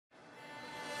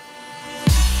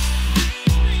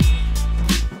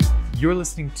You're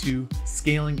listening to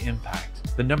Scaling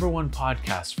Impact, the #1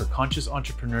 podcast for conscious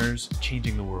entrepreneurs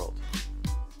changing the world.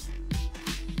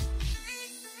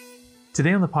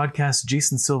 Today on the podcast,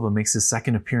 Jason Silva makes his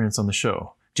second appearance on the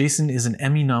show. Jason is an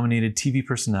Emmy-nominated TV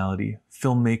personality,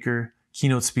 filmmaker,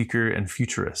 keynote speaker, and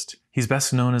futurist. He's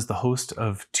best known as the host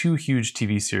of 2 huge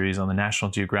TV series on the National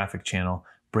Geographic Channel,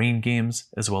 Brain Games,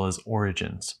 as well as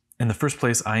Origins. And the first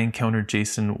place I encountered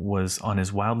Jason was on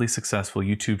his wildly successful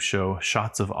YouTube show,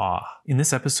 Shots of Awe. In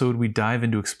this episode, we dive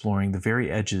into exploring the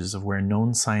very edges of where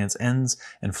known science ends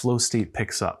and flow state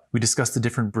picks up. We discuss the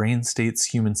different brain states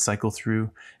humans cycle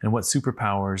through and what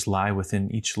superpowers lie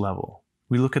within each level.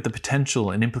 We look at the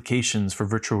potential and implications for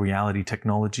virtual reality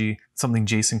technology, something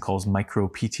Jason calls micro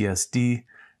PTSD,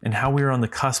 and how we are on the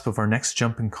cusp of our next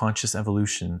jump in conscious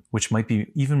evolution, which might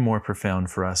be even more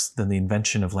profound for us than the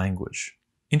invention of language.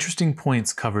 Interesting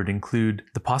points covered include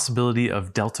the possibility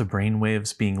of delta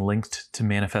brainwaves being linked to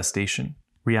manifestation,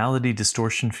 reality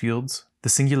distortion fields, the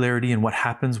singularity and what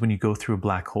happens when you go through a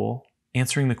black hole,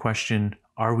 answering the question,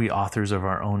 are we authors of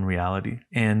our own reality?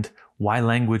 And why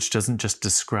language doesn't just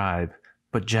describe,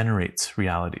 but generates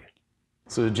reality.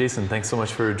 So Jason, thanks so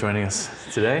much for joining us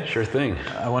today. Sure thing.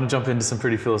 I want to jump into some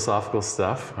pretty philosophical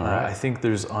stuff. All right. I think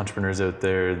there's entrepreneurs out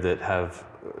there that have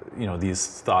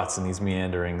these thoughts and these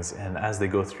meanderings, and as they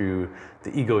go through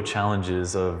the ego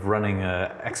challenges of running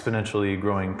a exponentially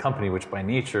growing company, which by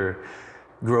nature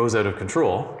grows out of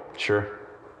control, Sure.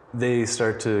 they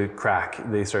start to crack.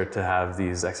 They start to have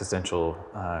these existential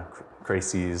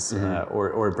crises,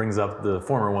 or it brings up the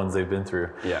former ones they've been through.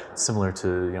 Yeah. Similar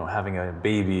to having a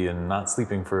baby and not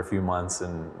sleeping for a few months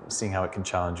and seeing how it can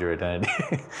challenge your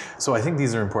identity. So I think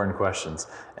these are important questions,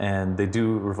 and they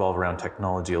do revolve around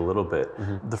technology a little bit.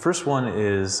 The first one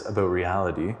is about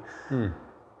reality.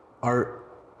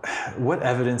 What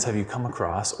evidence have you come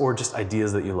across, or just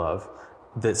ideas that you love,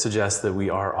 that suggest that we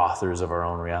are authors of our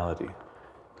own reality?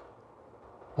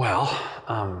 Well,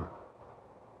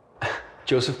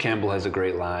 Joseph Campbell has a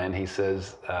great line. He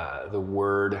says, the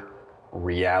word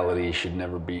reality should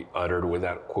never be uttered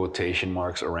without quotation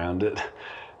marks around it.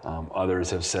 Others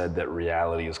have said that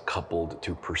reality is coupled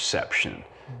to perception.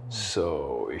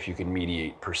 So if you can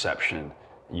mediate perception,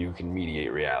 you can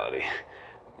mediate reality.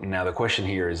 Now the question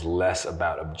here is less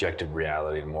about objective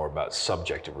reality and more about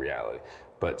subjective reality.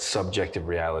 But subjective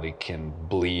reality can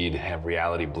have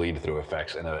reality bleed through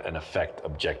effects and affect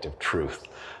objective truth.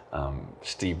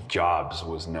 Steve Jobs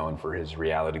was known for his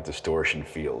reality distortion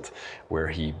field, where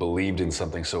he believed in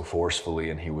something so forcefully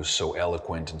and he was so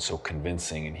eloquent and so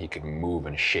convincing, and he could move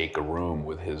and shake a room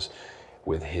with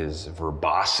his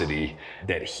verbosity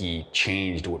that he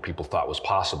changed what people thought was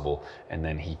possible, and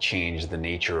then he changed the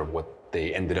nature of what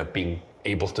they ended up being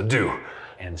able to do.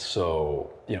 And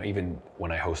so, even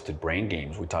when I hosted Brain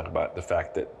Games, we talked about the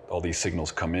fact that all these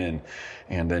signals come in,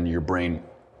 and then your brain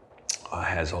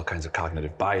has all kinds of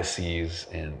cognitive biases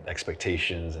and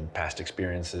expectations and past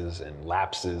experiences and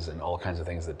lapses and all kinds of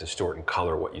things that distort and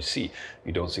color what you see.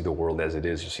 You don't see the world as it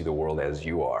is, you see the world as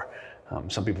you are.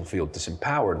 Some people feel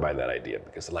disempowered by that idea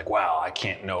because they're like, wow, I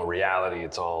can't know reality.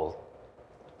 It's all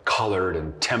colored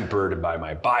and tempered by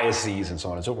my biases and so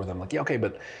on and so forth. I'm like, yeah, okay,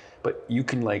 but you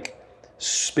can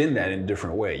spin that in a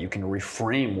different way. You can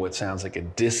reframe what sounds like a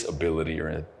disability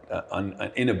or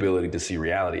an inability to see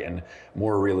reality, and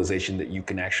more a realization that you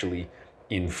can actually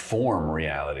inform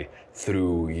reality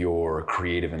through your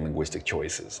creative and linguistic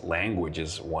choices. Language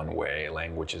is one way.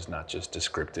 Language is not just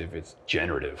descriptive, it's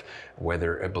generative.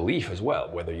 Whether a belief as well,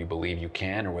 whether you believe you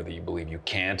can or whether you believe you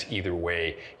can't, either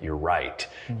way, you're right.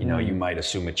 You might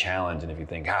assume a challenge, and if you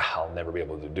think, I'll never be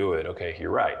able to do it, okay,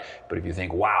 you're right. But if you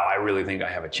think, wow, I really think I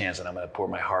have a chance and I'm gonna pour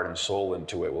my heart and soul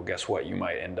into it, well, guess what? You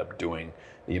might end up doing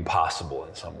the impossible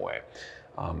in some way.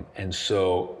 And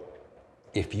so,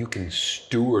 if you can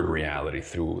steward reality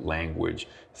through language,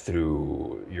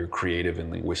 through your creative and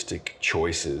linguistic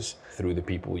choices, through the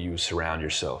people you surround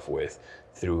yourself with,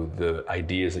 through the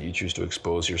ideas that you choose to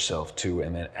expose yourself to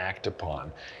and then act upon,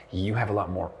 you have a lot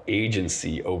more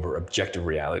agency over objective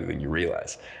reality than you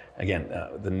realize. Again,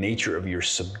 the nature of your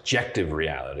subjective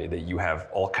reality that you have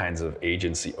all kinds of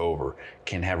agency over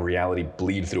can have reality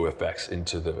bleed through effects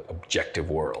into the objective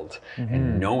world.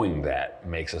 And knowing that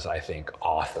makes us, I think,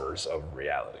 authors of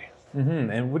reality.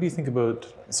 And what do you think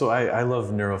about, so I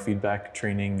love neurofeedback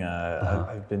training.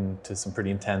 I've been to some pretty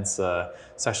intense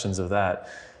sessions of that.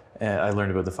 I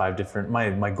learned about the 5 different,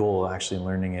 my goal actually in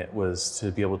learning it was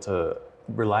to be able to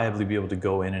reliably be able to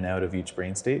go in and out of each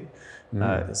brain state.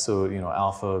 So,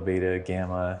 alpha, beta,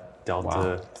 gamma,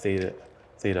 delta,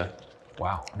 theta.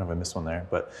 Wow. I don't know if I missed one there,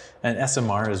 but and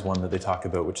SMR is one that they talk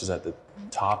about, which is at the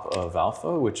top of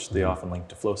alpha, which they often link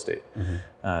to flow state.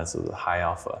 So the high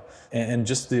alpha, and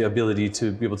just the ability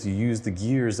to be able to use the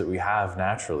gears that we have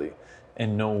naturally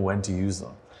and know when to use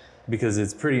them. Because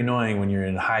it's pretty annoying when you're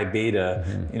in high beta,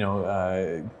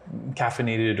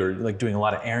 caffeinated or like doing a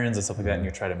lot of errands and stuff like that, and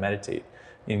you're trying to meditate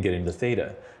and get into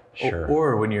theta. Sure.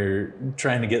 Or when you're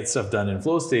trying to get stuff done in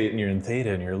flow state and you're in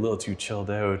theta and you're a little too chilled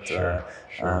out.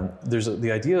 There's the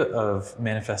idea of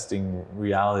manifesting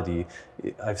reality.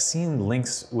 I've seen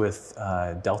links with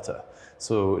delta.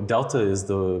 So delta is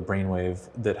the brainwave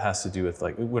that has to do with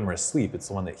like when we're asleep. It's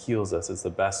the one that heals us. It's the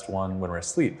best one when we're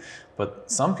asleep.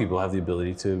 But some people have the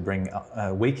ability to bring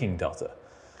waking delta.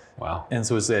 Wow. And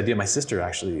so it's the idea. My sister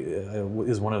actually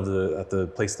is one of at the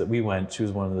place that we went, she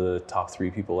was one of the top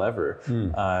 3 people ever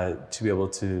to be able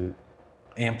to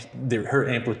her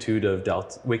amplitude of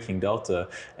delta, waking delta,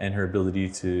 and her ability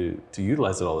to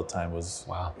utilize it all the time was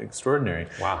extraordinary.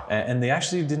 Wow. And they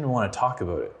actually didn't want to talk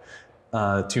about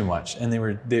it too much. And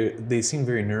they seemed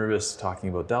very nervous talking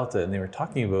about delta, and they were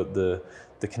talking about the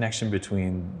connection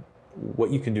between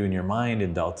what you can do in your mind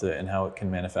in delta and how it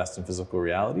can manifest in physical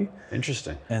reality.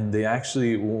 Interesting. And they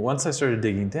actually, once I started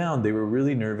digging down, they were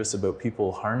really nervous about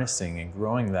people harnessing and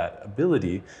growing that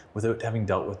ability without having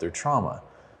dealt with their trauma.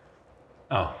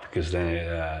 Oh, because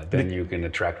then you can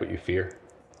attract what you fear?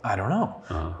 I don't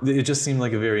know. It just seemed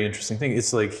like a very interesting thing.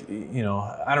 It's like,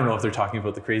 I don't know if they're talking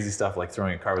about the crazy stuff like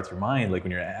throwing a car with your mind, like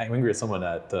when you're angry at someone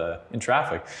in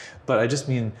traffic. But I just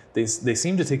mean they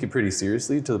seem to take it pretty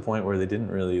seriously to the point where they didn't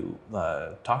really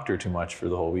talk to her too much for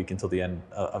the whole week until the end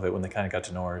of it, when they kind of got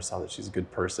to know her, saw that she's a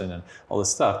good person and all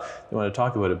this stuff. They wanted to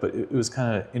talk about it, but it was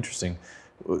kind of interesting.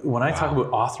 When I talk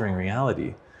about authoring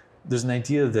reality, there's an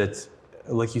idea that,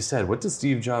 like you said, what did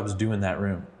Steve Jobs do in that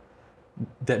room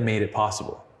that made it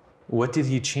possible? What did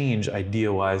he change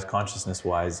idea-wise,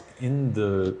 consciousness-wise in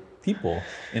the people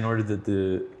in order that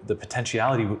the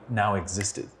potentiality now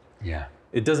existed? Yeah.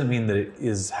 It doesn't mean that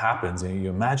it happens and you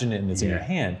imagine it and it's in your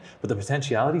hand, but the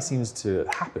potentiality seems to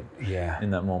happen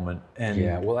in that moment.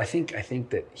 And well, I think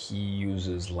that he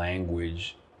uses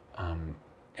language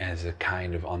as a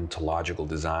kind of ontological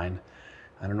design.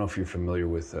 I don't know if you're familiar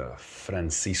with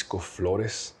Francisco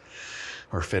Flores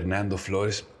or Fernando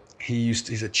Flores.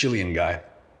 He's a Chilean guy.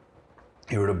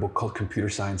 He wrote a book called Computer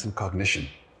Science and Cognition.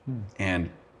 And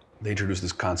they introduced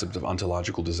this concept of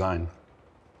ontological design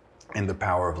and the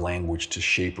power of language to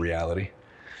shape reality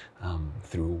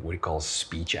through what he calls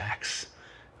speech acts.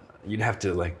 You'd have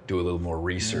to do a little more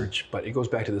research, but it goes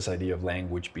back to this idea of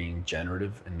language being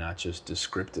generative and not just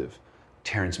descriptive.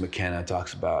 Terence McKenna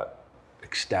talks about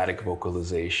ecstatic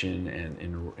vocalization and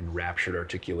enraptured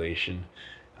articulation.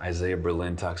 Isaiah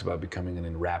Berlin talks about becoming an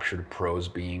enraptured prose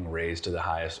being raised to the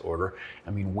highest order.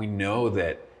 I mean, we know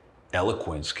that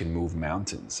eloquence can move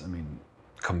mountains. I mean,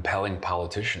 compelling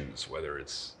politicians, whether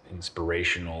it's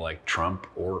inspirational like Trump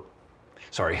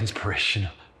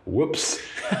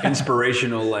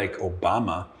inspirational like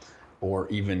Obama, or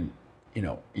even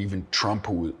Trump,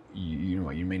 who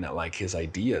you may not like his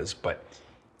ideas, but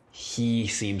he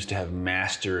seems to have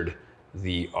mastered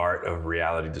the art of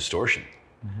reality distortion.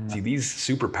 See, these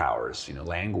superpowers,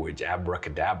 language,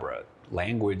 abracadabra,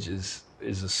 language is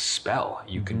a spell.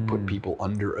 You can put people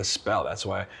under a spell. That's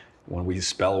why when we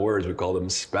spell words, we call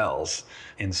them spells.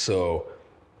 And so,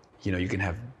 you can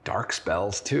have dark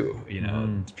spells too.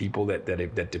 People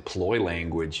that deploy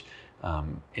language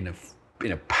in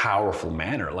a powerful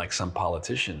manner, like some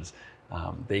politicians.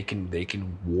 They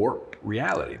can warp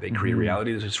reality. They create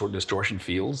reality distortion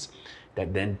fields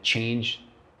that then change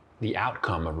the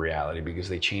outcome of reality, because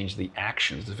they change the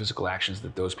actions, the physical actions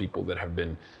that those people that have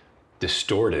been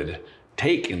distorted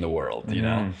take in the world.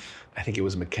 I think it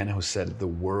was McKenna who said, the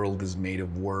world is made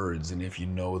of words, and if you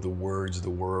know the words the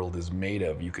world is made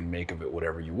of, you can make of it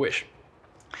whatever you wish.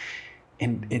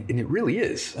 And it really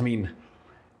is. I mean,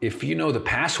 if you know the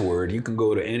password, you can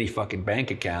go to any fucking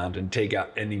bank account and take out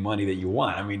any money that you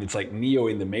want. I mean, it's like Neo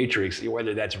in the Matrix.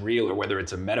 Whether that's real or whether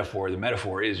it's a metaphor, the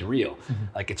metaphor is real.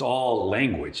 Like, it's all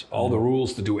language. All the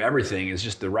rules to do everything is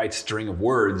just the right string of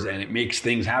words, and it makes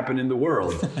things happen in the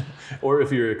world. Or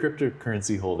if you're a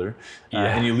cryptocurrency holder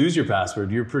and you lose your password,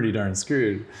 you're pretty darn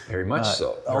screwed. Very much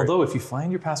so. Although if you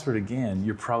find your password again,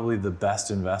 you're probably the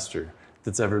best investor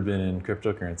that's ever been in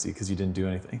cryptocurrency, because you didn't do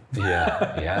anything.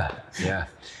 Yeah.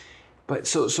 But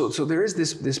so there is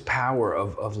this power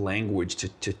of language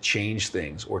to change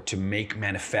things or to make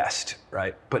manifest,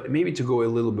 right? But maybe to go a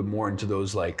little bit more into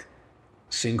those like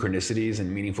synchronicities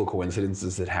and meaningful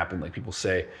coincidences that happen, like people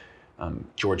say,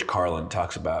 George Carlin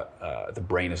talks about the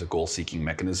brain as a goal-seeking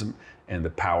mechanism and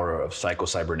the power of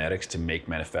psycho-cybernetics to make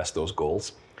manifest those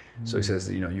goals. So he says,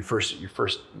 you first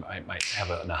might have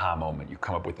an aha moment. You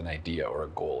come up with an idea or a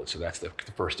goal. So that's the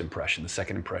first impression. The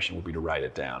second impression will be to write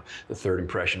it down. The third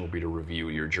impression will be to review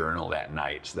your journal that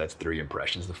night. So that's 3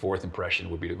 impressions. The fourth impression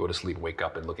would be to go to sleep, wake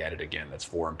up, and look at it again. That's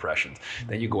 4 impressions.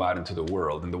 Then you go out into the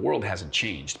world, and the world hasn't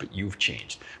changed, but you've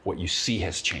changed. What you see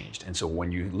has changed. And so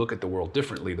when you look at the world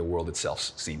differently, the world itself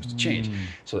seems to change.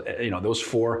 So, those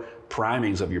 4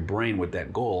 primings of your brain with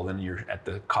that goal, then you're at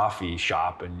the coffee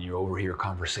shop and you overhear a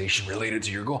conversation related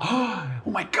to your goal. Oh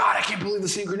my God, I can't believe the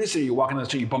synchronicity. You walk on the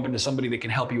street, you bump into somebody that can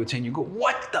help you attain your goal.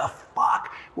 What the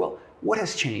fuck? Well, what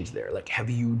has changed there? Like, have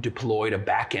you deployed a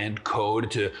back-end code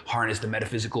to harness the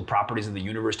metaphysical properties of the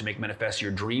universe to make manifest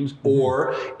your dreams?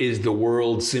 Or is the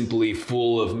world simply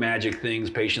full of magic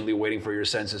things patiently waiting for your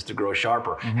senses to grow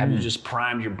sharper? Have you just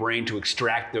primed your brain to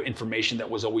extract the information that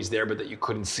was always there but that you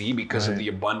couldn't see because of the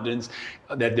abundance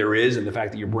that there is, and the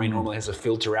fact that your brain normally has to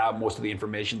filter out most of the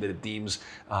information that it deems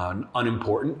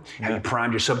unimportant? Have you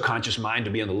primed your subconscious mind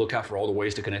to be on the lookout for all the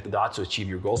ways to connect the dots to achieve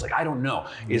your goals? Like, I don't know.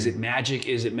 Is it magic?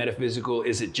 Is it metaphysical?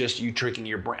 Is it just you tricking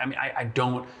your brain? I mean, I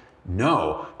don't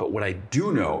know. But what I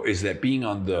do know is that being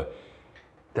on the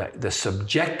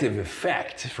subjective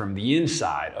effect from the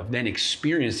inside of then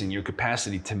experiencing your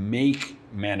capacity to make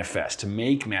manifest, to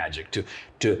make magic,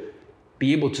 to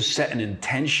be able to set an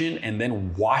intention and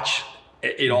then watch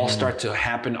it all start to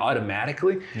happen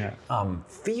automatically,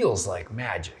 feels like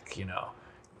magic, and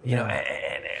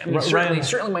I mean,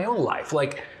 certainly my own life.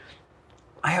 Like,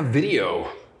 I have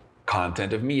video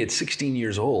content of me at 16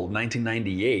 years old,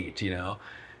 1998,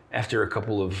 after a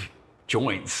couple of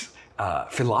joints,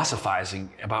 philosophizing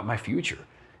about my future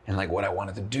and like what I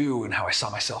wanted to do and how I saw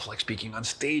myself like speaking on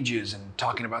stages and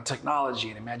talking about technology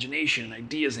and imagination and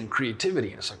ideas and creativity.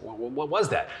 And it's like, what was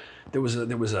that? There was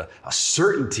a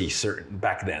certainty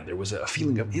back then. There was a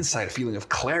feeling of insight, a feeling of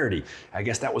clarity. I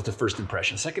guess that was the first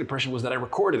impression. Second impression was that I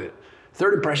recorded it.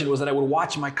 Third impression was that I would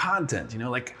watch my content,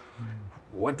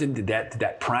 what did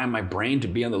that prime my brain to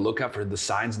be on the lookout for the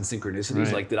signs and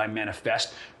synchronicities? Like, did I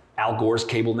manifest Al Gore's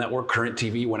cable network, Current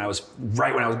TV, when I was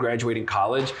graduating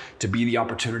college, to be the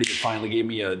opportunity that finally gave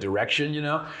me a direction?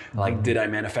 Like, did I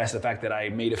manifest the fact that I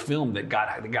made a film that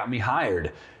got me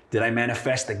hired? Did I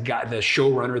manifest the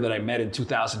showrunner that I met in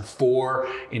 2004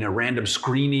 in a random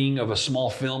screening of a small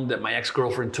film that my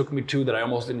ex-girlfriend took me to that I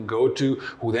almost didn't go to,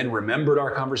 who then remembered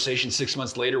our conversation 6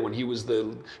 months later when he was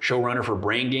the showrunner for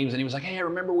Brain Games, and he was like, hey, I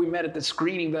remember we met at the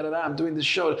screening, I'm doing this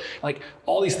show. Like,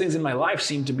 all these things in my life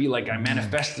seem to be like I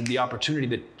manifested the opportunity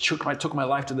that took my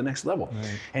life to the next level.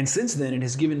 And since then, it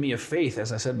has given me a faith,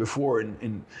 as I said before,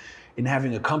 in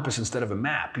having a compass instead of a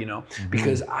map,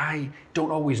 because I don't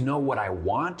always know what I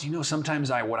want. Sometimes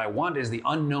what I want is the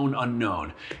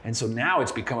unknown. And so now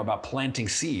it's become about planting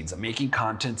seeds, making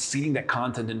content, seeding that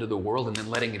content into the world and then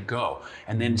letting it go.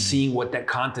 And then seeing what that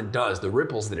content does, the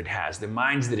ripples that it has, the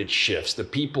minds that it shifts, the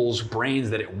people's brains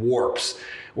that it warps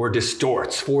or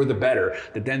distorts for the better,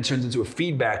 that then turns into a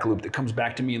feedback loop that comes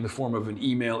back to me in the form of an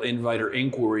email, invite, or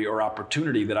inquiry or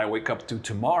opportunity that I wake up to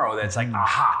tomorrow that's like,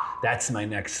 aha, that's my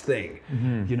next thing.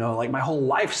 Like, my whole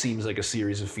life seems like a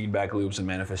series of feedback loops and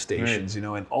manifestations,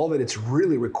 and all that it's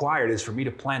really required is for me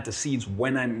to plant the seeds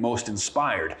when I'm most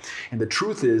inspired. And the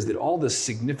truth is that all the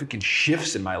significant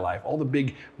shifts in my life, all the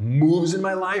big moves in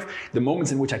my life, the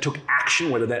moments in which I took action,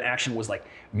 whether that action was like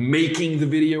making the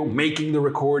video, making the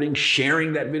recording,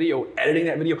 sharing that video, editing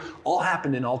that video, all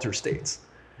happened in altered states.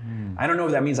 I don't know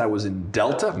if that means I was in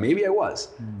delta. Maybe I was.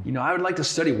 I would like to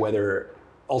study whether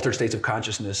altered states of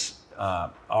consciousness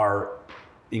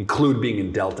include being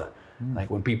in delta.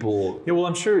 Like, when people... Yeah, well,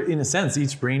 I'm sure in a sense,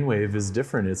 each brainwave is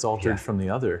different. It's altered from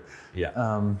the other.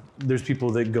 There's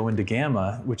people that go into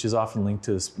gamma, which is often linked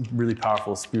to really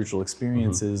powerful spiritual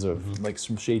experiences of like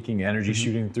some shaking energy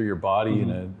shooting through your body in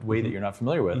a way that you're not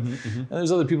familiar with. And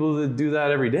there's other people that do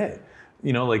that every day.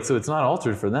 So it's not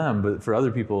altered for them, but for other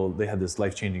people, they had this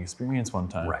life-changing experience one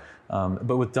time.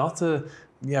 But with Delta,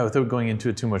 without going into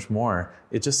it too much more,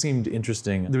 it just seemed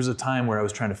interesting. There was a time where I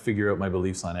was trying to figure out my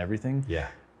beliefs on everything.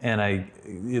 And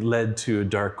it led to a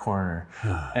dark corner.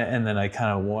 And then I kind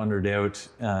of wandered out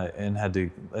and had to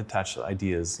attach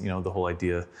ideas, the whole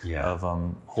idea of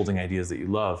holding ideas that you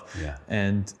love.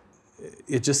 And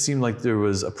it just seemed like there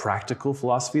was a practical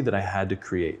philosophy that I had to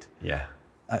create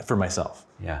for myself.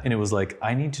 And it was like,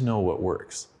 I need to know what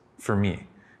works for me.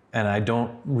 and I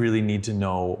don't really need to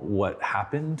know what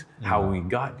happened, how we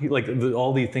got here, like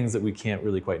all the things that we can't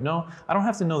really quite know. I don't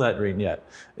have to know that right yet.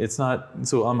 It's not,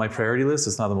 so on my priority list,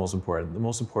 it's not the most important. The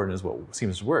most important is what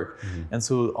seems to work. And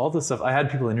so all the stuff, I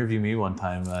had people interview me one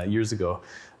time years ago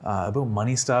about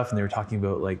money stuff, and they were talking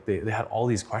about like, they had all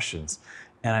these questions.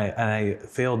 And I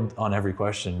failed on every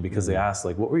question because they asked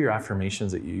like, what were your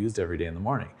affirmations that you used every day in the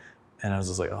morning? And I was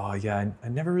just like, oh yeah, I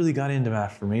never really got into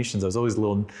affirmations. I was always a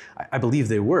little, I believe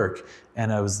they work.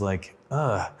 And I was like,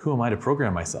 who am I to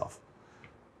program myself?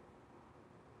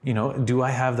 You know, do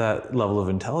I have that level of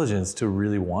intelligence to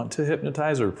really want to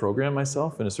hypnotize or program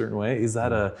myself in a certain way? Is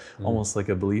that almost like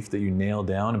a belief that you nail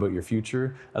down about your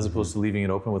future as opposed to leaving it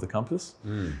open with a compass?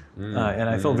 And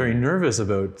I felt very nervous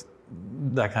about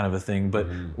that kind of a thing. But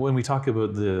when we talk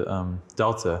about the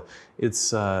delta, it's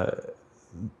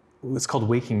called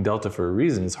waking delta for a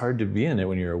reason. It's hard to be in it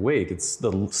when you're awake. It's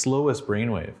the slowest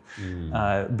brainwave,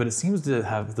 but it seems to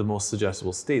have the most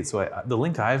suggestible state. So the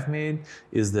link I've made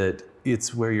is that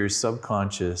it's where your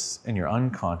subconscious and your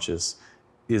unconscious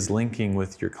is linking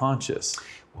with your conscious.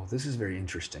 Well, this is very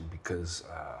interesting because,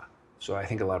 so I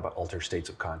think a lot about altered states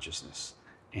of consciousness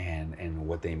and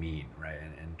what they mean, right?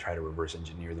 And try to reverse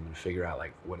engineer them and figure out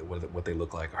like what they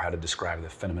look like, or how to describe the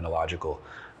phenomenological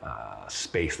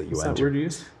space that you enter. What's that word you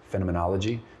use?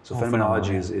 Phenomenology. So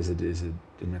phenomenology is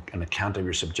an account of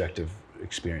your subjective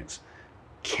experience.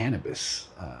 Cannabis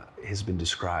has been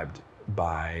described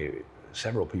by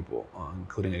several people,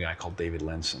 including a guy called David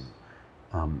Lenson,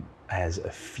 as a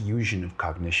fusion of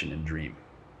cognition and dream.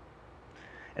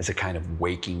 As a kind of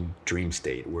waking dream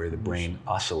state where the brain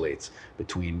oscillates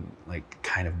between like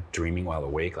kind of dreaming while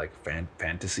awake, like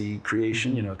fantasy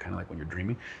creation, you know, kind of like when you're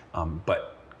dreaming,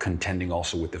 but contending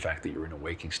also with the fact that you're in a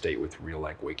waking state with real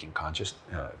like waking conscious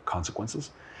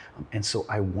consequences. And so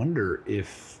I wonder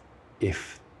if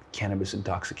cannabis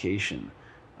intoxication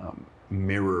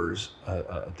mirrors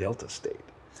a delta state.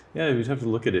 Yeah, you'd have to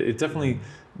look at it. It definitely,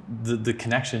 the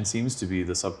connection seems to be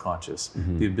the subconscious,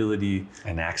 the ability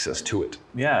and access to it.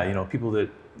 Yeah, you know, people that,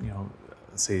 you know,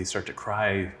 say start to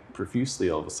cry profusely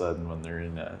all of a sudden when they're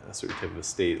in a certain type of a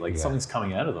state, like something's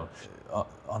coming out of them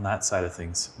on that side of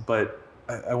things. But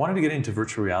I wanted to get into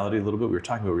virtual reality a little bit. We were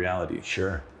talking about reality.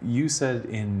 Sure. You said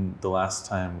in the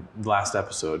last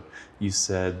episode, you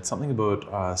said something about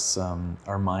us,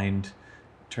 our mind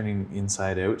turning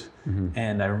inside out.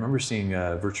 And I remember seeing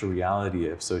a virtual reality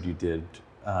episode you did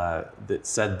that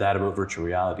said that about virtual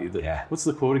reality. What's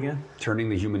the quote again? Turning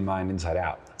the human mind inside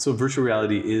out. So virtual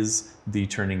reality is the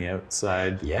turning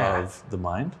outside of the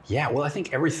mind? Yeah, well, I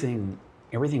think everything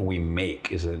we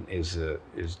make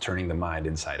is turning the mind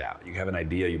inside out. You have an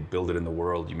idea, you build it in the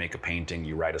world, you make a painting,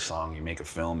 you write a song, you make a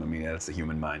film. I mean, that's the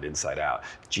human mind inside out.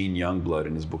 Gene Youngblood,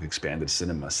 in his book Expanded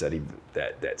Cinema, said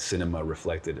that cinema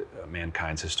reflected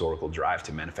mankind's historical drive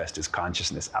to manifest his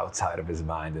consciousness outside of his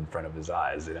mind in front of his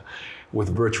eyes. You know? With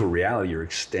virtual reality, you're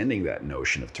extending that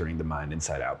notion of turning the mind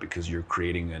inside out because you're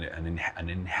creating an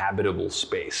inhabitable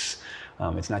space.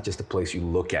 It's not just a place you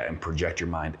look at and project your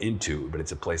mind into, but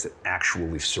it's a place that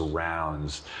actually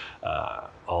surrounds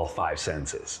all five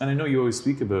senses. And I know you always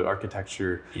speak about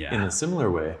architecture in a similar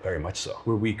way. Very much so.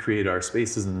 Where we create our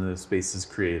spaces and the spaces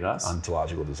create us.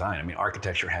 Ontological design. I mean,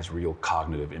 architecture has real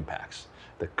cognitive impacts.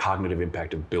 The cognitive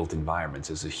impact of built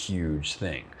environments is a huge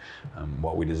thing.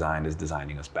 What we designed is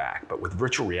designing us back. But with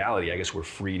virtual reality, I guess we're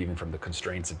freed even from the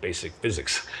constraints of basic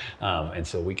physics. And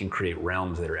so we can create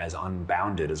realms that are as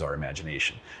unbounded as our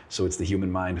imagination. So it's the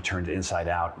human mind turned inside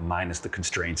out minus the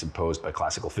constraints imposed by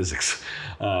classical physics.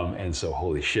 And so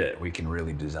holy shit, we can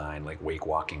really design like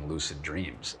wake-walking lucid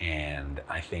dreams. And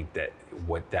I think that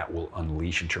what that will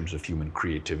unleash in terms of human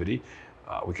creativity,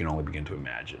 we can only begin to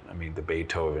imagine. I mean, the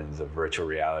Beethovens of virtual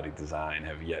reality design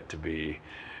have yet to be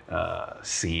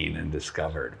seen and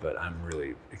discovered, but I'm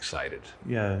really excited.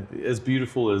 Yeah, as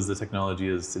beautiful as the technology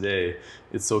is today,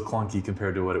 it's so clunky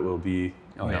compared to what it will be.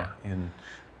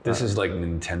 This is like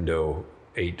Nintendo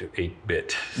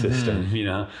 8-bit system, you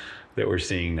know, that we're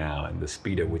seeing now, and the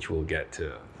speed at which we'll get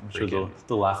to. I'm sure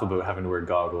they'll laugh about having to wear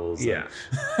goggles. Yeah,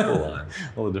 full on.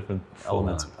 All the different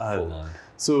elements. Full on.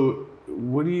 So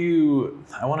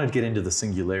I want to get into the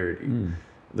singularity,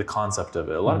 the concept of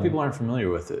it. A lot of people aren't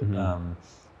familiar with it.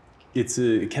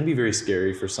 It can be very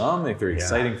scary for some, very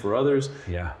exciting for others.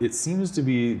 Yeah. It seems to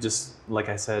be just, like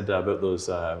I said about those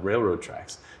railroad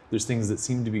tracks, there's things that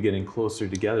seem to be getting closer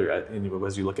together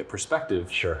as you look at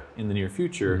perspective in the near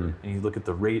future, and you look at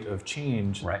the rate of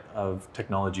change of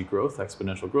technology growth,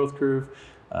 exponential growth curve.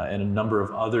 and a number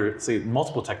of other, say,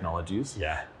 multiple technologies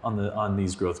on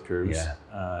these growth curves,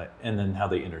 and then how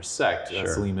they intersect.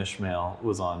 Salim Ismail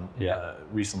was on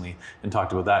recently and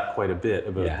talked about that quite a bit,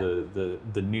 about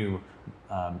the new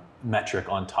metric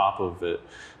on top of it.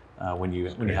 When you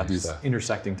have these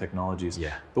intersecting technologies.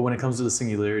 But when it comes to the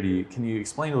singularity, can you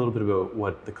explain a little bit about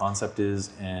what the concept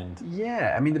is? And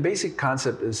I mean, the basic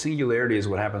concept is singularity is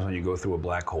what happens when you go through a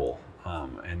black hole.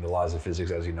 And the laws of physics,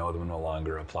 as you know them, no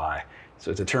longer apply. So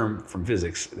it's a term from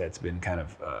physics that's been kind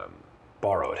of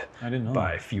borrowed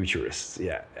by futurists,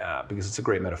 because it's a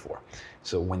great metaphor.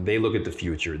 So when they look at the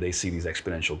future, they see these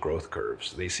exponential growth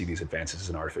curves. They see these advances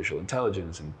in artificial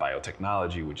intelligence and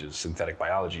biotechnology, which is synthetic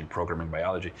biology and programming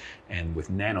biology, and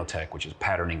with nanotech, which is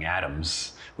patterning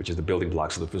atoms, which is the building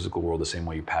blocks of the physical world, the same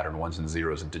way you pattern ones and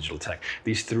zeros in digital tech.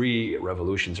 These three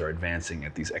revolutions are advancing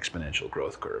at these exponential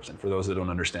growth curves. And for those that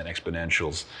don't understand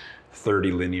exponentials,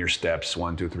 30 linear steps,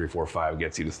 1, 2, 3, 4, 5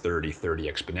 gets you to 30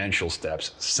 exponential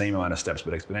steps, same amount of steps,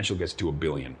 but exponential gets to 1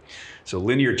 billion. So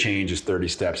linear change is 30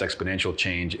 steps, exponential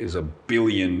change is 1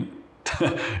 billion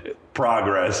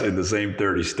progress in the same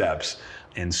 30 steps.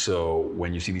 And so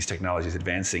when you see these technologies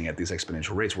advancing at these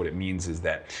exponential rates, what it means is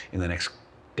that in the next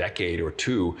decade or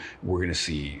two, we're going to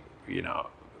see,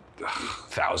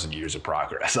 1,000 years of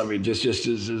progress. I mean, just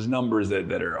numbers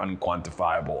that are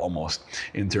unquantifiable almost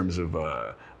in terms of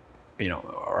our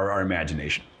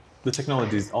imagination. The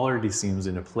technology already seems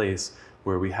in a place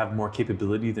where we have more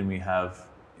capability than we have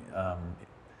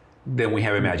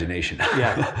imagination.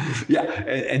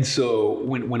 And so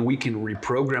when we can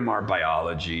reprogram our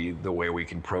biology the way we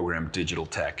can program digital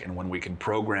tech, and when we can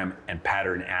program and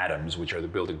pattern atoms, which are the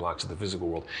building blocks of the physical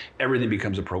world, everything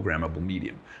becomes a programmable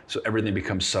medium. So everything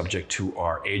becomes subject to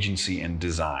our agency and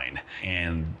design.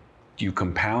 And you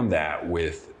compound that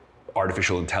with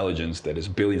artificial intelligence that is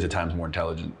billions of times more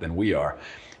intelligent than we are,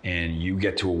 and you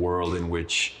get to a world in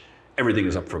which everything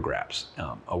is up for grabs,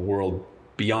 a world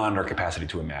beyond our capacity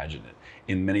to imagine it.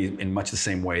 In much the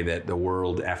same way that the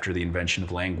world after the invention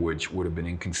of language would have been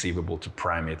inconceivable to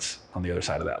primates on the other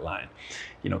side of that line.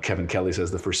 Kevin Kelly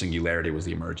says the first singularity was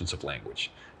the emergence of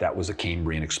language. That was a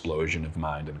Cambrian explosion of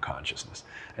mind and consciousness.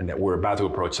 And that we're about to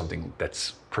approach something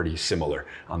that's pretty similar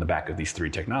on the back of these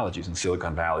three technologies. In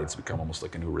Silicon Valley, it's become almost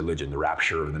like a new religion, the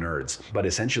rapture of the nerds. But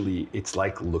essentially, it's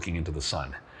like looking into the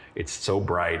sun. It's so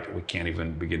bright, we can't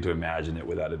even begin to imagine it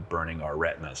without it burning our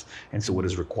retinas. And so what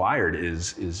is required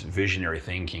is visionary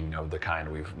thinking of the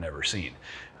kind we've never seen.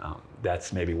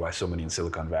 That's maybe why so many in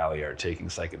Silicon Valley are taking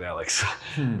psychedelics,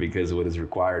 because what is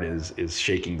required is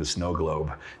shaking the snow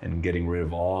globe and getting rid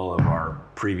of all of our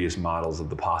previous models of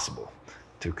the possible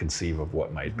to conceive of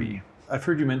what might be. I've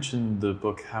heard you mention the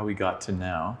book, How We Got to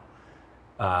Now.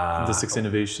 The 6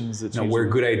 innovations that where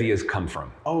good ideas come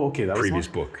from. Oh, okay, that was previous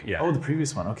one? book. Oh, the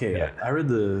previous one. Okay, I read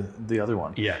the other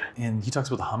one. And he talks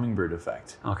about the hummingbird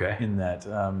effect. Okay. In that,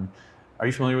 are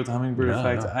you familiar with the hummingbird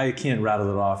effect? No. I can't rattle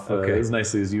it off as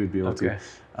nicely as you would be able to.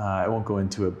 I won't go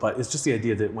into it, but it's just the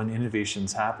idea that when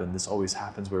innovations happen, this always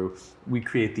happens where we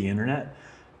create the internet.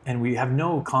 And we have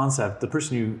no concept. The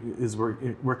person who is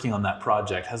working on that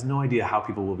project has no idea how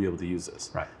people will be able to use this.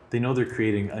 Right. They know they're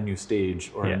creating a new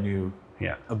stage or a new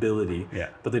ability,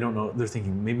 but they don't know. They're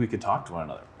thinking maybe we could talk to one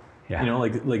another.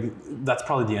 Like that's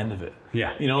probably the end of it.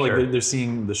 They're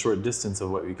seeing the short distance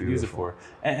of what we could use it for,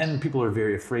 and people are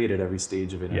very afraid at every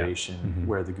stage of innovation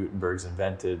where the Gutenberg's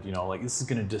invented. This is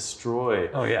going to destroy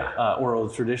oral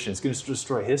tradition. It's going to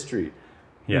destroy history.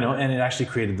 And it actually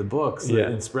created the books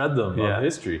and spread them of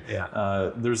history.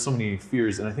 There's so many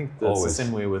fears, and I think that's the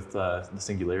same way with the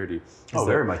singularity.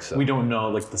 Very much so. We don't know,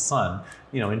 like the sun,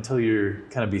 until you're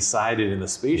kind of beside it in the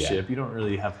spaceship, you don't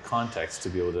really have context to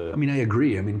be able to... I mean, I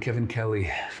agree. I mean, Kevin Kelly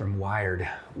from Wired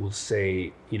will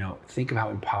say, think of how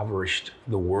impoverished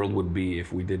the world would be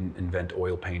if we didn't invent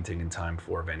oil painting in time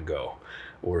for Van Gogh,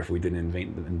 or if we didn't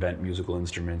invent musical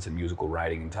instruments and musical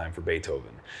writing in time for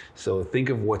Beethoven. So think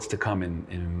of what's to come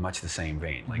in much the same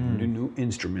vein, like new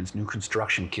instruments, new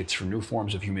construction kits for new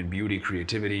forms of human beauty,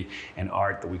 creativity, and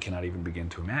art that we cannot even begin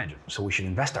to imagine. So we should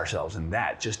invest ourselves in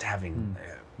that, just having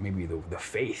maybe the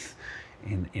faith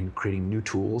in creating new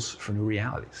tools for new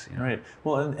realities. Right.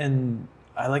 Well, and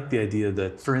I like the idea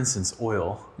that, for instance,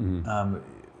 oil,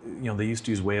 they used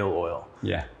to use whale oil.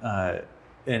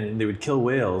 And they would kill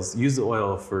whales, use the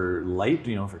oil for light,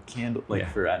 for candle,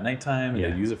 for at nighttime. And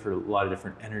they'd use it for a lot of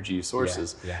different energy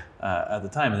sources at the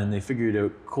time. And then they figured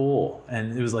out coal,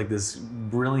 and it was like this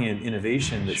brilliant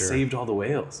innovation that saved all the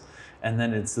whales. And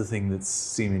then it's the thing that's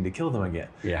seeming to kill them again.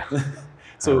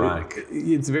 So ironic.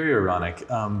 It's very ironic.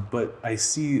 But I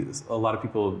see a lot of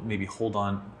people maybe hold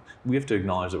on we have to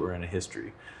acknowledge that we're in a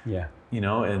history, Yeah.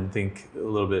 and think a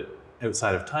little bit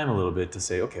outside of time a little bit to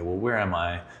say, okay, well, where am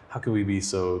I? How can we be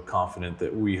so confident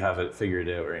that we have it figured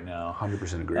out right now?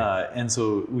 100% agree. And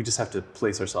so we just have to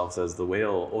place ourselves as the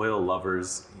oil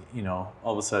lovers,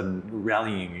 all of a sudden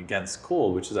rallying against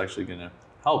coal, which is actually going to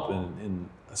help in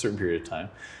a certain period of time.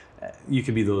 You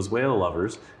could be those whale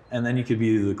lovers, and then you could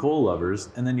be the coal lovers,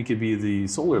 and then you could be the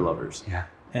solar lovers. Yeah.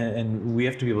 And we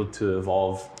have to be able to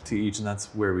evolve to each, and that's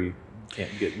where we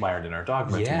can't get wired in our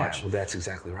dogma too much. Well, that's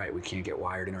exactly right. We can't get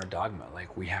wired in our dogma.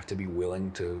 Like, we have to be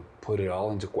willing to put it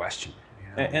all into question.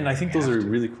 And I think those are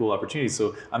really cool opportunities.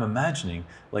 So I'm imagining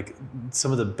like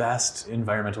some of the best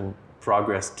environmental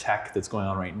progress tech that's going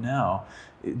on right now.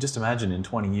 Just imagine in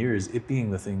 20 years it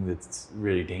being the thing that's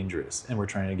really dangerous and we're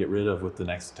trying to get rid of with the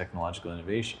next technological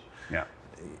innovation. Yeah.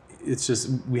 It's just,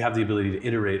 we have the ability to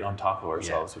iterate on top of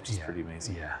ourselves, which is pretty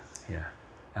amazing. Yeah,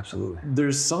 absolutely.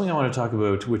 There's something I want to talk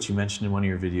about, which you mentioned in one of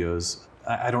your videos.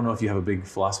 I don't know if you have a big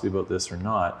philosophy about this or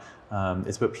not.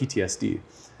 It's about PTSD.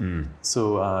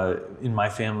 So in my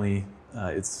family,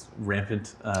 it's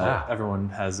rampant. Everyone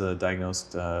has a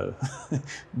diagnosed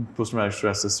post-traumatic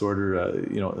stress disorder.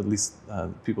 At least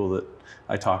people that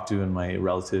I talk to and my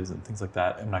relatives and things like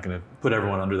that. I'm not going to put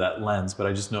everyone under that lens, but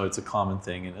I just know it's a common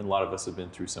thing, and a lot of us have been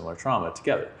through similar trauma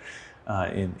together.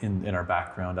 In our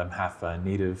background, I'm half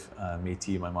Native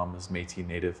Métis. My mom was Métis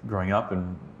Native growing up,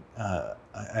 and I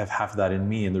have half of that in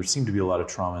me, and there seemed to be a lot of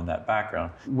trauma in that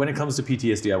background. When it comes to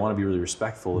PTSD, I want to be really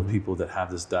respectful of people that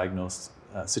have this diagnosed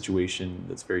situation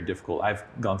that's very difficult. I've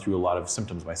gone through a lot of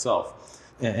symptoms myself,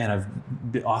 and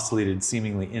I've been oscillated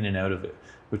seemingly in and out of it,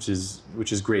 which is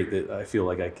great that I feel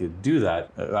like I could do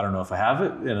that. I don't know if I have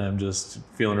it and I'm just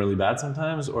feeling really bad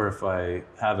sometimes, or if I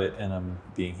have it and I'm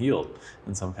being healed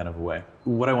in some kind of a way.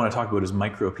 What I want to talk about is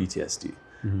micro PTSD.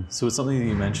 So it's something that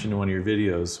you mentioned in one of your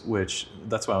videos, which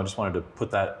that's why I just wanted to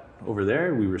put that over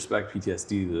there. We respect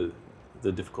PTSD,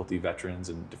 the difficulty veterans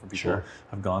and different people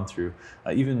have gone through.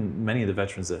 Even many of the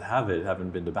veterans that have it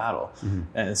haven't been to battle.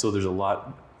 And so there's a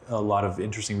lot of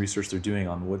interesting research they're doing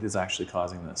on what is actually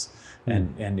causing this.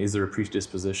 And is there a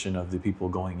predisposition of the people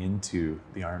going into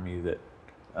the Army that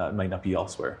might not be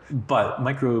elsewhere? But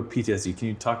micro PTSD, can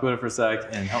you talk about it for a sec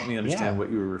and help me understand what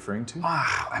you were referring to?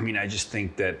 I just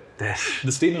think that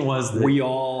the statement was that we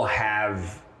all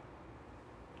have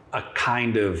a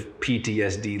kind of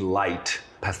PTSD light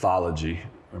pathology,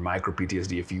 or micro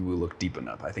PTSD if you will look deep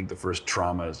enough. I think the first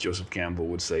trauma, as Joseph Campbell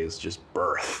would say, is just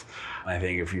birth. I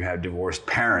think if you have divorced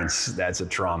parents, that's a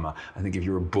trauma. I think if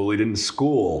you were bullied in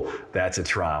school, that's a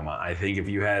trauma. I think if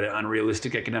you had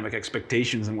unrealistic academic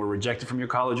expectations and were rejected from your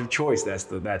college of choice, that's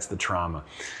the trauma.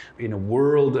 In a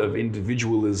world of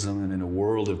individualism and in a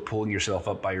world of pulling yourself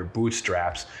up by your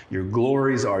bootstraps, your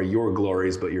glories are your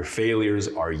glories, but your failures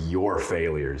are your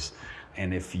failures.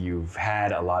 And if you've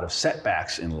had a lot of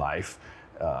setbacks in life,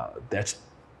 that's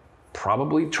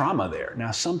probably trauma there. Now,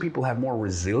 some people have more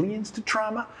resilience to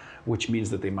trauma, which means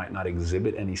that they might not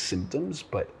exhibit any symptoms,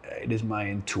 but it is my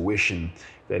intuition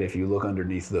that if you look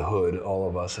underneath the hood, all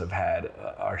of us have had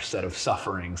our set of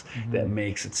sufferings that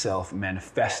makes itself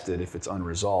manifested, if it's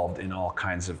unresolved, in all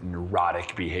kinds of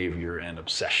neurotic behavior and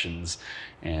obsessions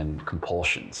and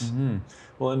compulsions.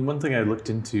 Well, and one thing I looked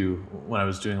into when I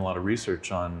was doing a lot of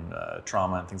research on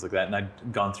trauma and things like that, and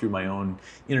I'd gone through my own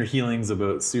inner healings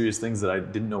about serious things that I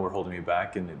didn't know were holding me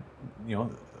back, and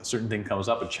a certain thing comes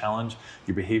up, a challenge,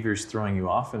 your behavior is throwing you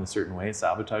off in a certain way,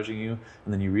 sabotaging you,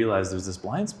 and then you realize there's this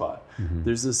blind spot.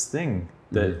 There's this thing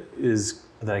that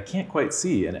I can't quite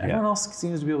see, and everyone else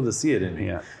seems to be able to see it in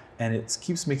me. And it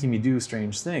keeps making me do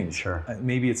strange things.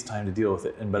 Maybe it's time to deal with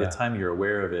it. And by the time you're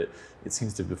aware of it, it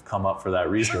seems to have come up for that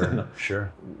reason.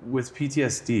 With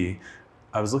PTSD,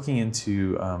 I was looking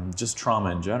into just trauma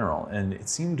in general, and it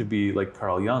seemed to be like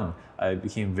Carl Jung. I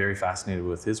became very fascinated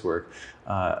with his work,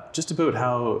 just about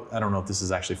how, I don't know if this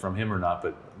is actually from him or not,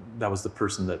 but that was the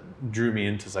person that drew me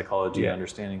into psychology,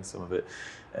 understanding some of it,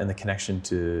 and the connection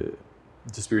to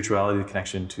spirituality, the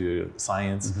connection to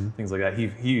science, things like that.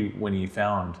 He when he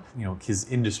found his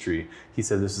industry, he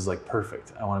said, this is like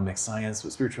perfect. I want to mix science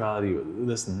with spirituality, with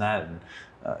this and that, and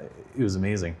it was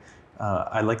amazing.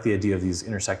 I like the idea of these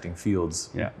intersecting fields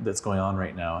that's going on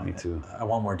right now. Me too. I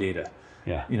want more data.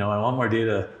 I want more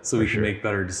data so we can make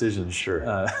better decisions.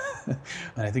 And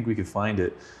I think we could find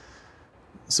it.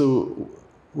 So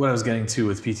what I was getting to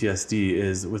with PTSD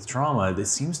is, with trauma, it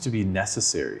seems to be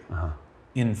necessary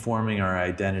in forming our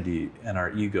identity and our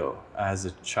ego as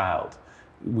a child.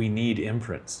 We need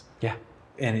imprints.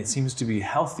 and it seems to be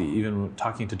healthy. Even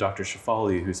talking to Dr.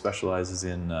 Shefali, who specializes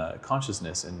in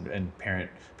consciousness and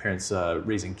parents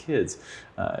raising kids,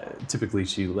 typically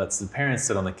she lets the parents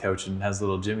sit on the couch and has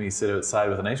little Jimmy sit outside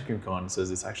with an ice cream cone and says,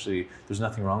 it's actually, there's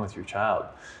nothing wrong with your child.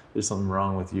 There's something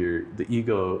wrong with the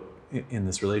ego in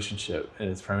this relationship, and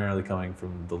it's primarily coming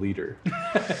from the leader.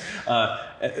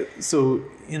 So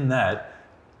in that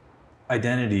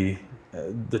identity,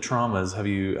 the traumas, have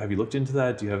you looked into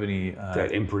that? Do you have any?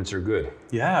 That imprints are good.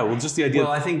 Yeah, well, just the idea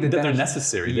I think that they're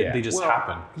necessary, that they just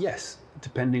happen. Yes,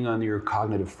 depending on your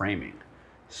cognitive framing.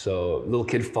 So little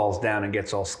kid falls down and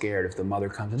gets all scared. If the mother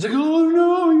comes and says, oh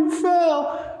no, you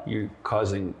fell, you're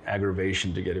causing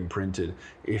aggravation to get imprinted.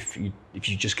 If you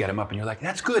just get him up and you're like,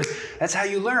 that's good, that's how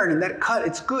you learn, and that cut,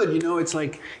 it's good, you know, it's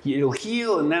like it'll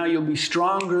heal and now you'll be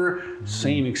stronger. Mm-hmm.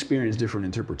 Same experience, different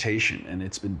interpretation. And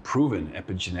it's been proven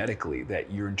epigenetically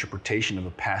that your interpretation of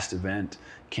a past event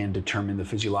can determine the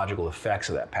physiological effects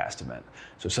of that past event.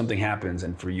 So if something happens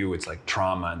and for you it's like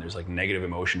trauma and there's like negative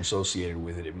emotion associated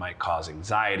with it, it might cause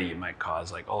anxiety, it might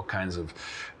cause like all kinds of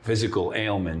physical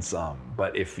ailments.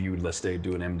 But if you, let's say,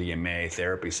 do an MDMA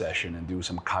therapy session and do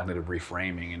some cognitive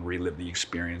reframing and relive the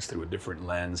experience through a different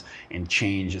lens and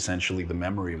change essentially the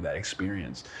memory of that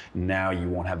experience, now you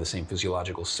won't have the same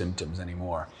physiological symptoms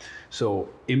anymore. So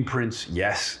imprints,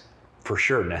 yes, for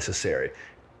sure necessary.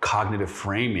 Cognitive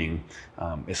framing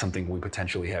is something we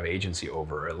potentially have agency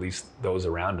over, or at least those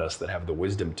around us that have the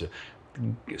wisdom to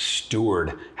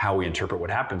steward how we interpret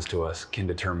what happens to us can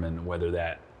determine whether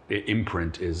that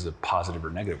imprint is a positive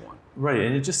or negative one. Right,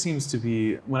 and it just seems to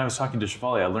be, when I was talking to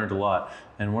Shefali, I learned a lot,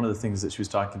 and one of the things that she was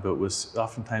talking about was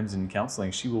oftentimes in counseling,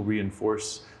 she will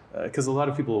reinforce, because a lot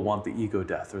of people want the ego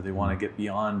death, or they want to get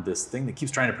beyond this thing that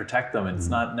keeps trying to protect them, and it's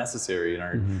not necessary in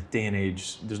our day and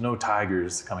age. There's no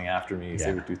tigers coming after me,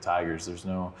 saber-toothed tigers. There's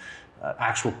no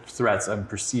actual threats. I'm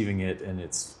perceiving it, and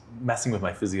it's messing with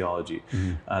my physiology.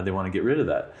 They want to get rid of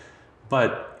that.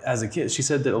 But as a kid, she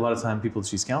said that a lot of time people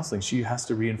she's counseling, she has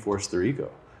to reinforce their ego.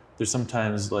 There's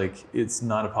sometimes like, it's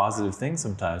not a positive thing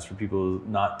sometimes for people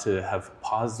not to have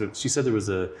positive. She said there was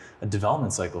a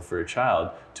development cycle for a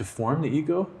child to form the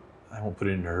ego. I won't put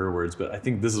it into her words, but I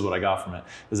think this is what I got from it,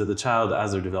 is that the child,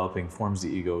 as they're developing, forms the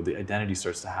ego. The identity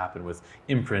starts to happen with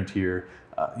imprint here,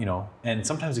 and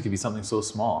sometimes it can be something so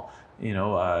small,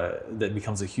 that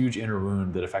becomes a huge inner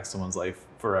wound that affects someone's life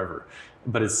forever.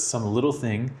 But it's some little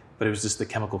thing, but it was just the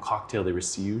chemical cocktail they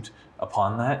received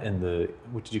upon that, and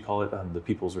what did you call it? The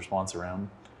people's response around?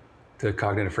 The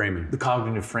cognitive framing. The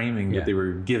cognitive framing that they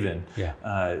were given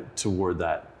toward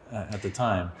that at the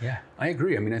time. Yeah, I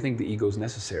agree. I mean, I think the ego is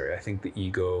necessary. I think the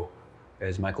ego,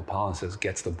 as Michael Pollan says,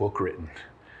 gets the book written.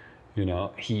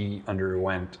 He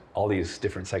underwent all these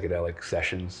different psychedelic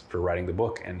sessions for writing the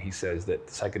book, and he says that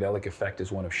the psychedelic effect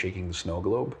is one of shaking the snow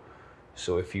globe.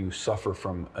 So if you suffer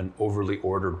from an overly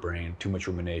ordered brain, too much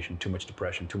rumination, too much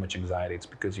depression, too much anxiety, it's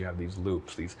because you have these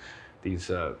loops,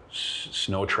 these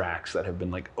snow tracks that have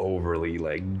been like overly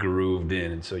like grooved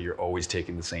in, and so you're always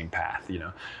taking the same path,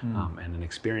 and an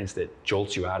experience that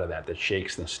jolts you out of that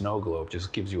shakes the snow globe,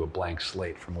 just gives you a blank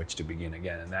slate from which to begin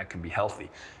again, and that can be healthy.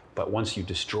 But once you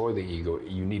destroy the ego,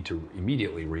 you need to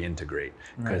immediately reintegrate,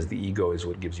 because the ego is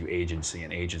what gives you agency,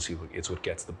 and agency is what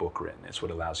gets the book written. It's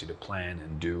what allows you to plan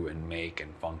and do and make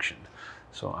and function.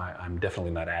 So I'm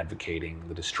definitely not advocating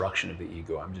the destruction of the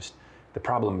ego. The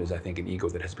problem is, I think, an ego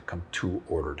that has become too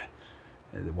ordered,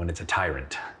 when it's a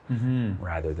tyrant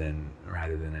rather than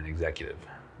an executive.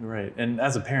 Right, and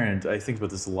as a parent, I think about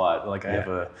this a lot. Like I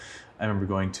remember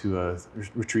going to a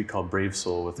retreat called Brave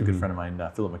Soul with a good friend of mine,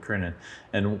 Philip McKernan,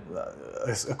 and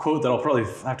a quote that I'll probably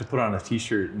have to put on a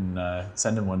t-shirt and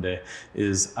send him one day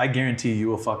is, I guarantee you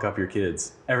will fuck up your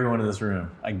kids. Everyone in this room,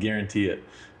 I guarantee it.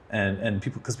 And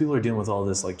people, because people are dealing with all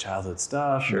this like childhood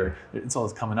stuff, sure, it's all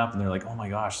coming up, and they're like, oh my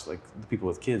gosh, like the people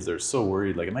with kids, they're so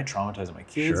worried, like, am I traumatizing my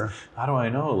kids? Sure. How do I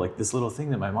know? Like this little thing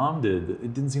that my mom did,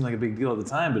 it didn't seem like a big deal at the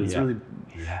time, but it's really,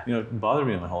 it bothered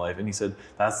me my whole life. And he said,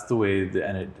 that's the way,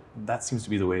 that seems to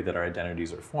be the way that our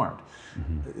identities are formed.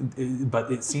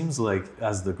 But it seems like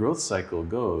as the growth cycle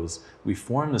goes, we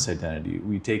form this identity,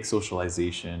 we take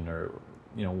socialization, or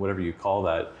whatever you call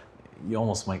that. You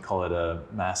almost might call it a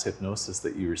mass hypnosis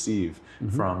that you receive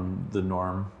from the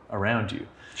norm around you,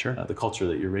 the culture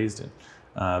that you're raised in.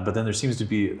 But then there seems to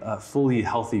be a fully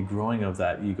healthy growing of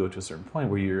that ego to a certain point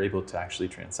where you're able to actually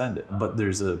transcend it. But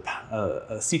there's a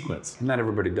sequence. Not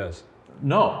everybody does.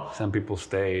 No. Some people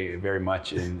stay very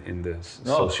much in the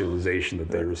socialization that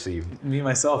they receive. Me and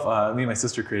my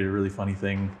sister created a really funny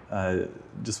thing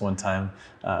just one time.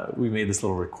 We made this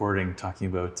little recording talking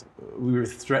about, we were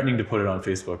threatening to put it on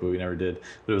Facebook, but we never did.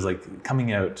 But it was like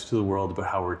coming out to the world about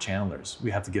how we're channelers.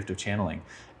 We have the gift of channeling.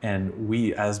 And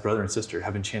we, as brother and sister,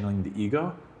 have been channeling the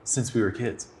ego since we were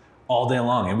kids, all day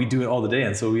long. And we do it all the day.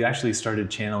 And so we actually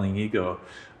started channeling ego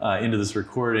into this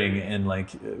recording, and like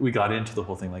we got into the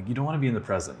whole thing. Like, you don't want to be in the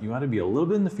present. You want to be a little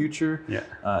bit in the future,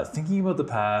 thinking about the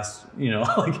past. You know,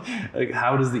 like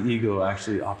how does the ego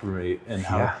actually operate, and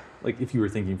how, like, if you were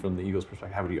thinking from the ego's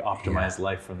perspective, how would you optimize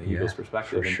life from the ego's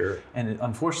perspective? For sure. And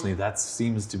unfortunately, that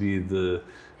seems to be the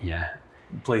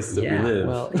places that we live.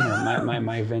 Well, you know,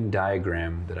 my Venn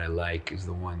diagram that I like is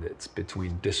the one that's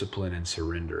between discipline and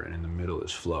surrender, and in the middle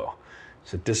is flow.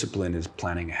 So discipline is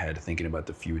planning ahead, thinking about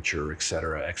the future,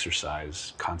 etc.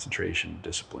 Exercise, concentration,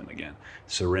 discipline again.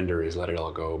 Surrender is let it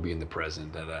all go, be in the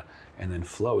present, and then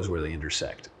flow is where they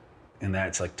intersect. And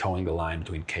that's like towing the line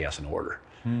between chaos and order.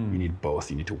 You need both.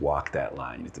 You need to walk that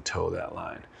line. You need to toe that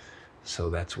line.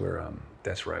 So that's where I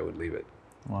would leave it.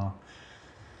 Wow.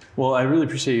 Well, I really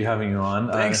appreciate you having you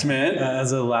on. Thanks, man.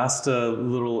 As a last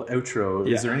little outro,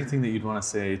 is there anything that you'd want to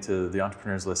say to the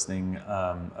entrepreneurs listening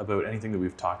about anything that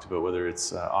we've talked about, whether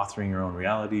it's authoring your own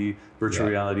reality, virtual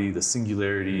reality, the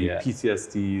singularity,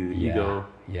 PTSD, the ego?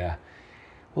 Yeah.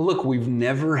 Well, look, we've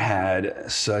never had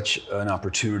such an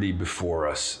opportunity before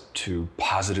us to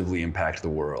positively impact the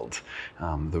world.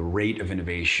 The rate of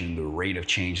innovation, the rate of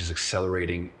change is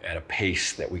accelerating at a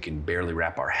pace that we can barely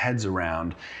wrap our heads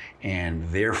around. And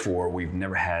therefore, we've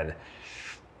never had,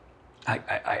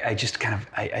 I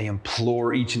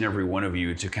implore each and every one of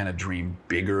you to kind of dream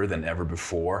bigger than ever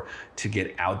before, to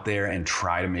get out there and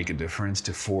try to make a difference,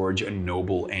 to forge a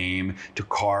noble aim, to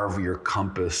carve your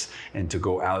compass, and to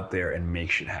go out there and make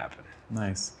shit happen.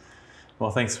 Nice. Well,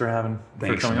 thanks for coming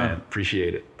man. on.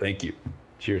 Appreciate it. Thank you.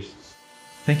 Cheers.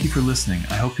 Thank you for listening.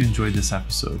 I hope you enjoyed this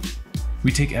episode.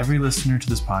 We take every listener to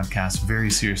this podcast very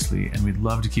seriously, and we'd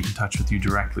love to keep in touch with you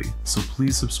directly. So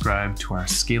please subscribe to our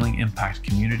Scaling Impact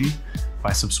community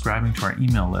by subscribing to our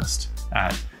email list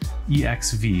at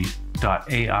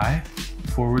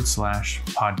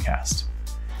exv.ai/podcast.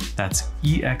 That's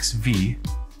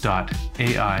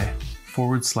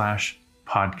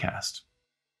exv.ai/podcast.